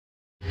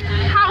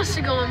How's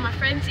it going, my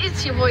friends?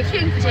 It's your boy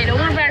King Potato.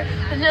 We're back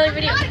with another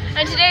video,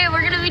 and today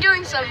we're gonna be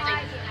doing something.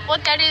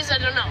 What that is, I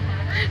don't know.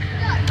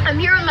 I'm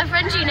here with my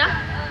friend Gina,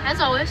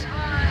 as always.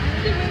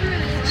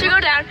 So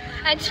go down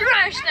and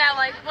smash that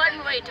like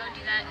button. Wait, don't do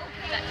that.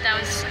 That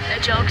was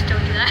a joke. Don't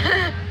do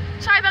that.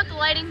 Sorry about the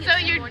lighting. So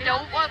you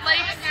don't want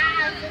likes?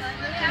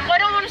 Well, I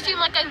don't want to seem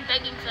like I'm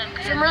begging for them,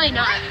 because I'm really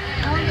not.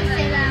 I want to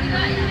say that.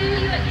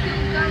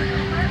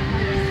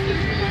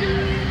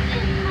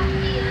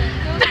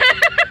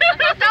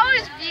 That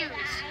was views.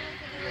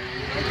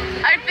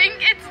 I think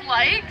it's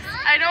likes.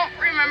 I don't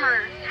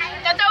remember.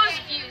 That was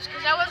views,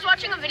 because I was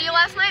watching a video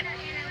last night,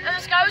 and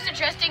this guy was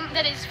suggesting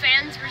that his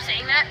fans were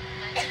saying that.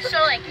 So,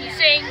 like, he's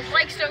saying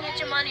likes don't get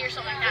you money or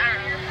something like that. I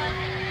don't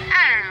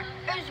know.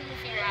 It was a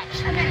goofy rap.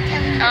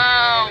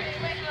 Oh.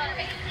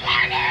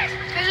 I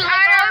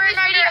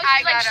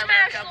gotta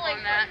look up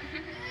on that.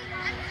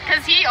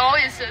 Because he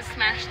always says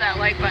smash that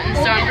like button,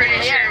 so I'm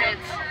pretty sure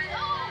it's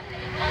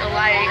the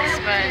likes,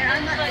 but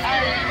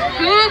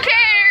who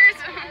cares?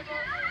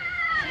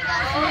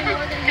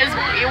 Because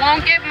we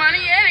won't get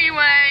money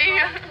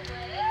anyway.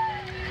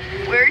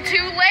 We're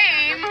too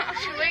lame.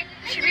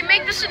 Should we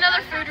make this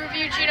another food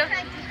review, Gina?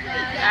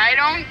 I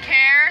don't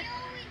care.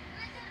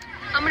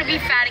 I'm gonna be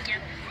fat again.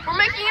 We're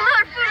making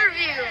another food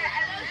review.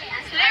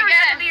 Today we're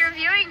gonna be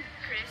reviewing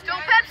Crystal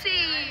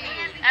Pepsi.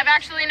 I've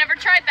actually never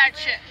tried that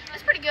shit.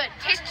 It's pretty good.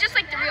 Tastes just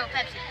like the real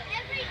Pepsi.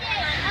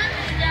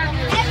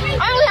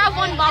 I only have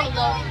one bottle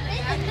though.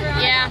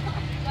 Yeah,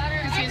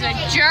 because he's a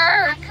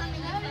jerk.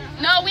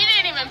 No, we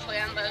didn't even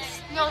plan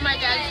this. No, my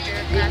dad's a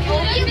jerk.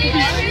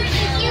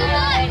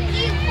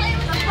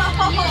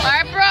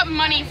 I brought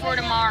money for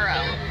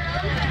tomorrow,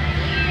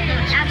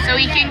 so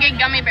we can get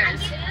gummy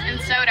bears and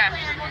soda.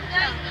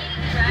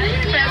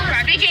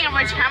 Speaking of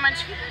which, how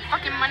much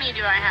fucking money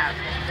do I have?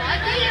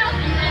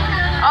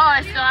 Oh,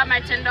 I still have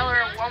my $10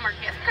 Walmart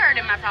gift card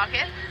in my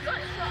pocket.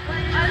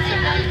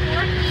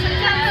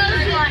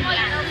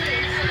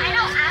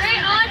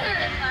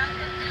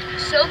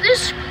 So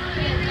this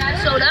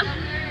soda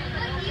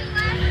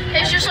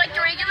is just like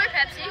the regular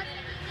Pepsi,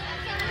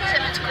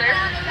 except it's clear.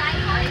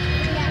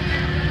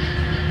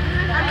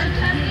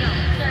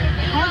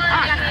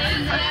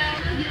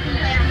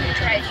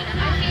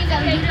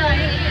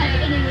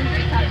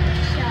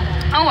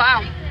 Oh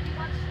wow.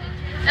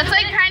 That's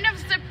like kind of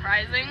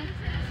surprising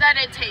that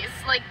it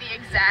tastes like the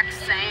exact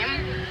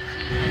same.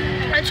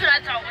 That's what I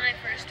thought when I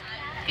first.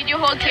 Could you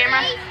hold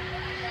camera?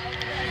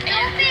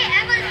 Don't be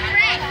Emma's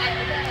friend.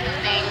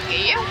 Thank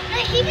you.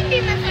 He can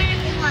be my friend if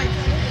he wants.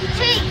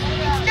 Chase,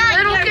 it's not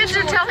Little your kids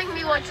are choice. telling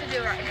me what to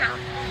do right now.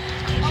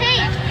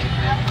 Chase.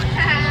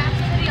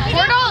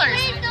 $4.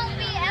 Please don't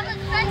be Emma's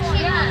friend.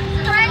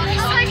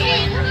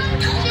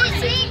 She's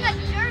being a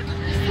jerk.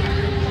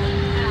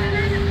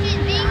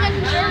 She's being a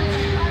jerk.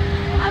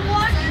 I've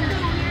watched you.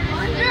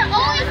 You're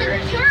always a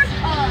jerk.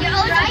 You're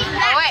always right.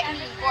 Oh wait,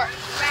 4.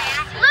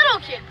 Little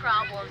kid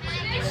problems.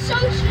 It's so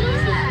true.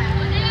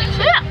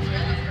 Yeah.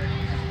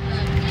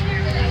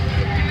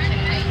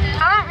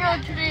 I don't really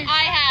today. I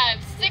have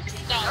 $6.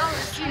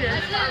 Gina.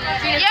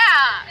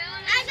 Yeah,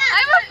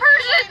 I'm a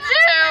person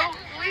too.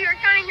 We were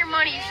counting your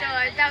money, so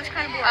that was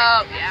kind of boring.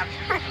 Oh yeah,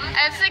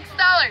 I have $6.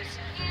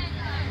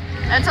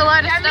 That's a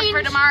lot of stuff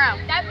for tomorrow.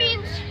 That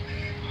means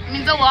It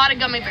means a lot of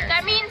gummy bears.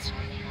 That means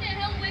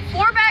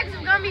 4 bags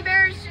of gummy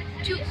bears,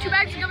 two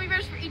bags of gummy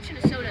bears for each and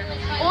a soda.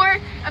 Or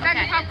a bag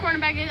of popcorn, a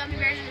bag of gummy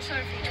bears, and a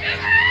soda for each bag.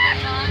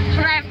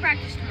 But I have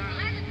practice tomorrow.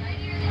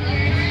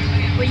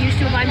 Will you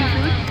still buy me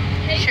food?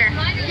 Sure.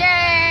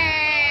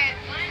 Yay!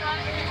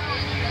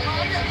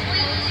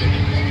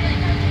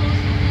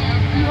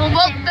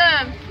 Well,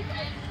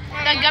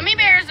 the gummy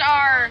bears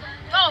are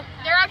Oh,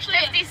 they're actually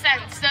 50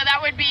 cents, so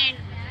that would be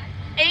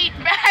 8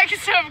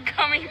 bags of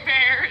gummy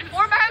bears.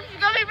 4 bags of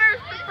gummy bears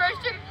per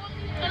person.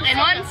 And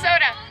 1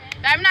 soda.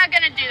 I'm not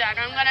gonna do that.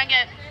 I'm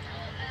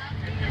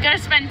gonna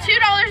spend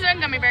 $2 on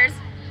gummy bears,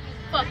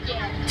 Fuck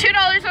yeah.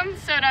 $2 on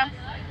soda,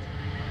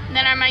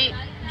 then I might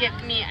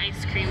get me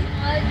ice cream.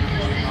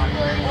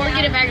 Or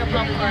get a bag of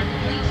popcorn.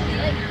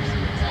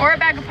 Or a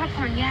bag of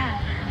popcorn, yeah.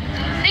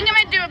 I think I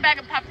might do a bag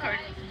of popcorn,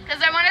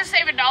 because I want to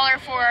save $1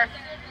 for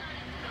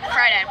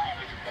Friday.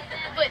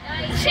 But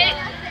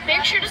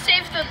make sure to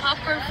save the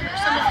popcorn for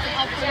some of the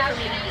popcorn for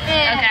me.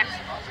 Okay.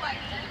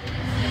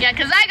 Yeah,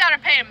 because I gotta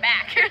pay him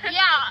back.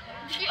 Yeah,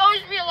 she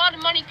owes me a lot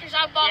of money because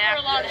I bought her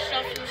a lot of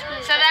stuff from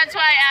school. So that's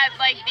why at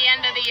like the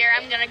end of the year,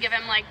 I'm gonna give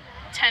him like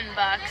 $10.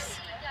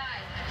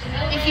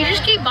 If you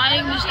just keep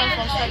buying me stuff,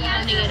 I'll start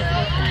counting it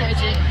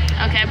towards it.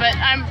 Okay, but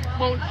I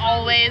won't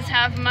always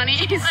have money,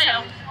 so. I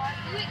know.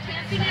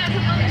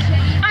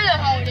 I know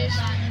how it is.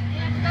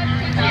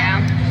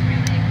 Yeah.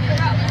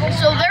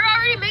 So they're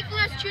already making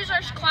us choose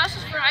our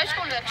classes for high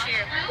school next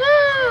year.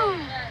 Woo!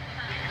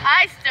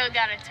 I still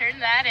gotta turn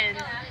that in.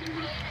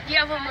 You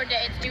have one more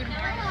day. It's due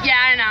tomorrow. Yeah,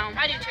 I know.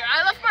 I do too.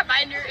 I left my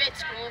binder at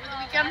school over the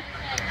weekend.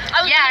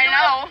 I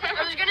know.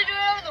 I was gonna do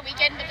it over the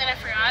weekend, but then I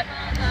forgot.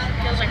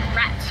 It was like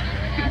rats.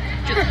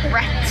 Just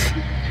rats.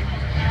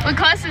 What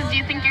classes do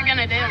you think you're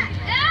gonna do?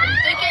 I'm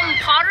thinking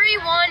pottery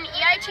 1,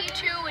 EIT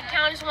 2 with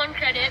hall is 1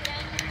 credit.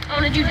 I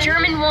want to do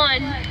German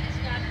 1.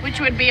 Which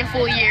would be a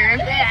full year.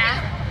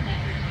 Yeah.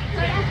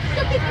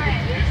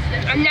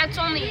 And that's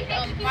only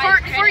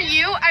for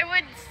you, I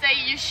would say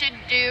you should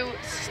do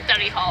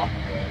study hall.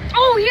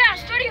 Oh yeah,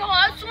 study hall.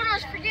 That's the one I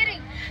was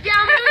forgetting. Yeah,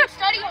 I'm doing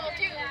study hall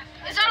too.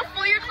 Is that a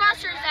full year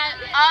class or is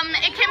that?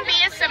 It can be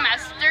a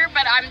semester,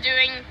 but I'm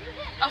doing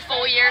a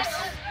full year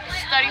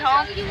study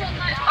hall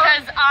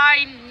because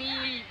I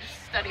need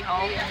study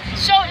hall.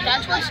 So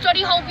that's what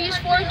study hall B is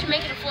for, to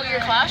make it a full year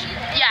class?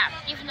 Yeah.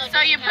 Even though So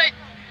you put.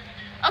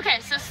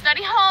 Okay, so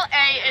study hall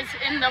A is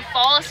in the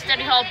fall,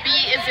 study hall B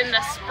is in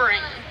the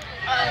spring.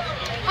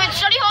 But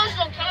study halls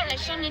don't count. I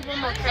still need 1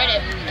 more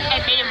credit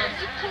at minimum.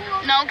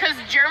 No, because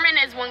German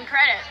is 1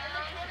 credit.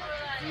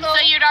 No.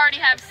 So you'd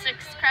already have 6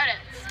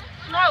 credits.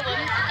 No, I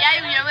wouldn't.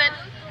 Yeah, you would.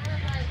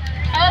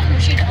 I left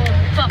machine. Oh,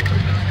 fuck.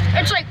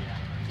 It's like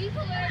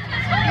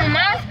your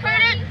math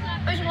credit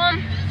is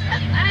 1.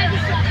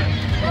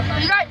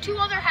 You got 2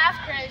 other half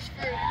credits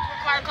for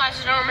required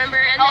classes. I don't remember.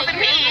 And Health then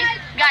and PE.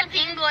 You got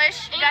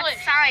English. You got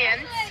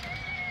science.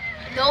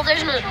 No,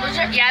 there's no. Was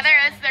there? Yeah, there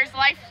is. There's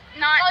life,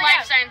 not Oh, life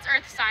yeah. science,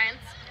 earth science.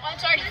 Oh,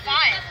 it's already 5.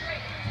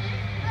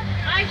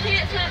 I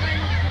can't tell.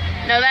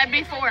 No, that'd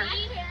be 4.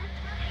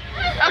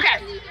 Okay,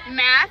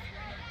 math,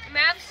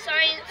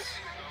 Science,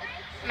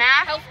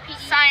 health, PE.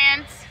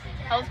 science,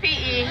 health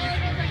PE,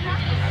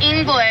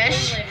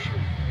 English,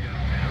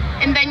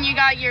 and then you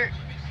got your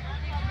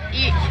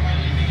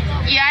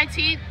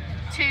EIT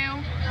 2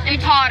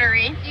 and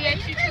pottery,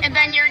 and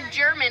then your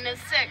German is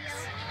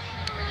 6.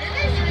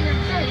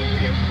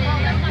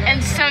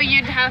 And so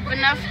you'd have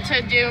enough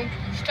to do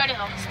Study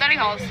hall. study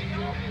halls.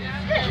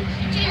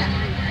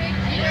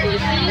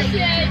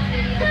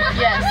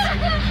 Yes.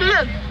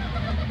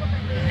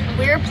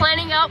 We're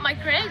planning out my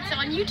credits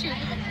on YouTube.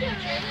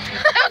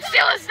 Don't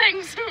steal his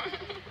things.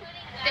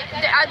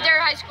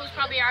 Their high schools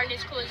probably aren't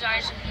as cool as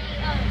ours.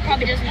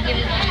 Probably doesn't give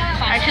me much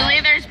class.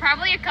 Actually, there's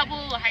probably a couple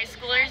of high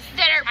schools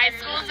that are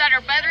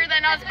better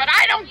than us, but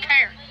I don't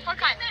care. What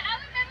kind?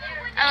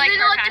 I like Even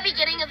though at Hawkeye. the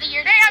beginning of the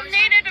year They have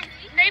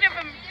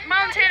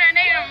Montana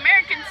Native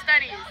American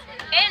studies,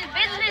 and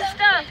business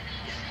stuff.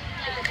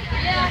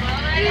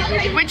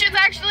 which is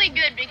actually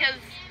good because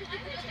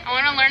I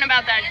want to learn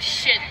about that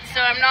shit, so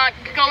I'm not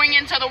going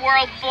into the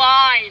world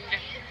blind.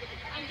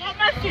 I got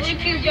my fidget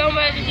cube down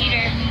by the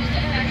theater.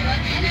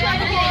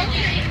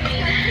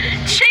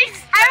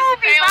 Chase, I will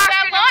be failed back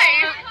that in a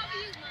life.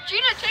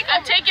 Gina, take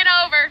I'm taking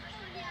over.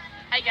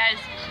 Hi guys.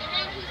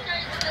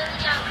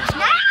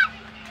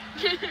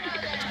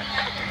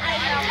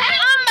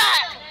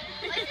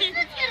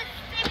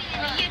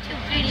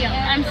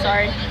 I'm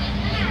sorry.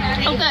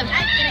 Okay.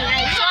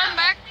 So I'm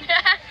back.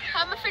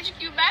 Have my fidget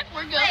cube back.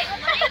 We're good.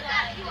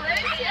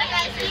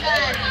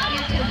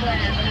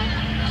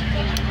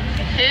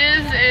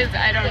 His is,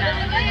 I don't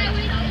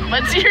know.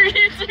 What's your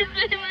YouTube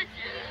name again?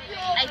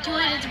 I do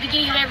it at the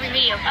beginning of every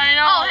video. I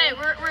know. Oh, hey,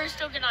 we're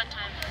still good on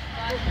time.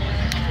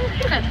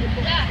 Okay.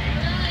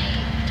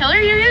 Tell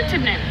her your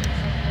YouTube name.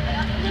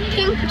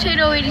 King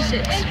Potato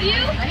 86.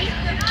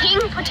 King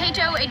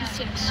Potato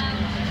 86.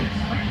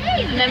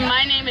 And then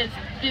my name is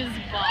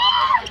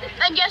Bizball.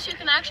 And yes, you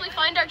can actually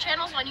find our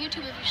channels on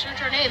YouTube if you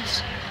search our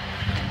names.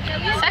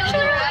 It's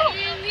actually real.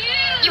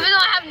 Even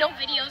though I have no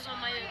videos on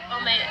my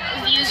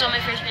views on my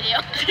first video.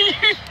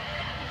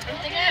 I don't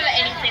think I have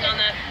anything on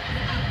that.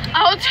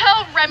 I'll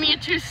tell Remy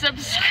to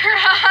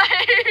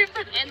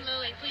subscribe. And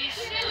Lily, please.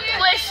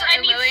 Please, I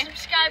And need Lily?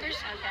 subscribers.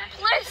 Okay.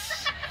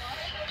 Please.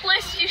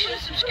 Please, you should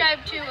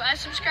subscribe too. I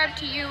subscribe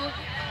to you.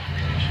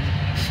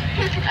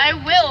 I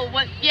will.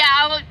 Yeah,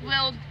 I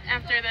will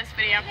after this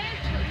video.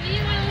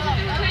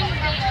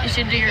 You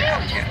should do your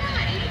outro.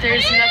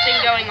 There's nothing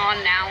going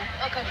on now.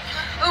 Okay.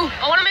 Ooh,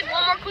 I want to make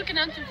one more quick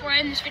announcement before I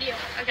end this video.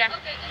 Okay.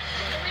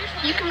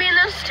 You can be in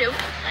this too.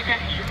 Okay.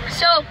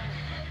 So,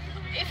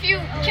 if you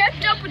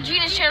kept up with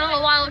Gina's channel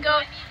a while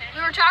ago,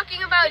 we were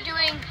talking about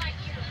doing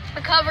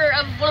a cover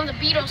of one of the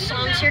Beatles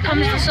songs, Here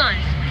Comes the Sun.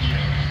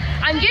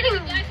 I'm getting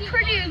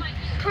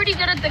pretty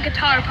good at the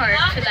guitar part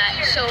for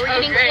that, so we're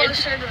getting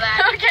closer to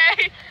that.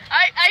 Okay.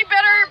 I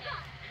better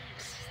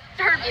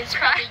start It's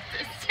probably-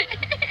 practicing.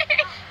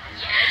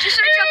 Just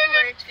search up the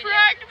lyrics video.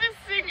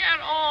 Practicing at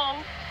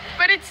all.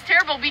 But it's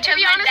terrible because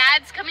be my honest-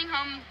 dad's coming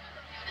home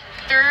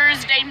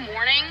Thursday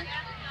morning.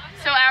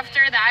 So after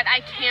that,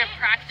 I can't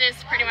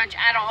practice pretty much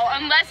at all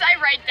unless I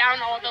write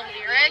down all the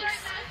lyrics.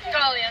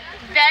 Oh yeah.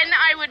 Then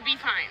I would be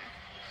fine.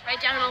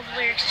 Write down all the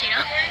lyrics,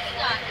 Gina.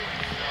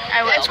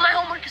 I will. That's my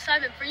homework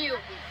assignment for you.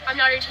 I'm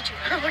not your teacher,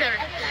 or whatever.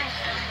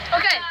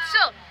 Okay,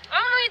 so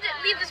I'm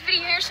gonna leave this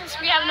video here since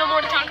we have no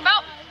more to talk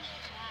about.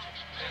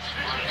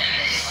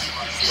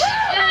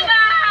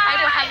 I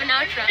don't have an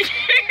outro.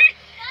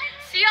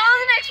 See y'all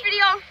in the next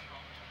video.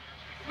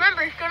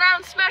 Remember, go down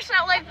and smash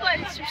that like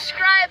button,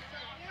 subscribe,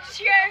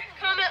 share,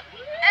 comment,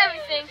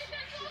 everything.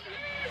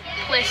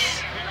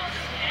 Please.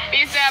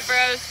 Peace out,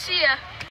 bros. See ya.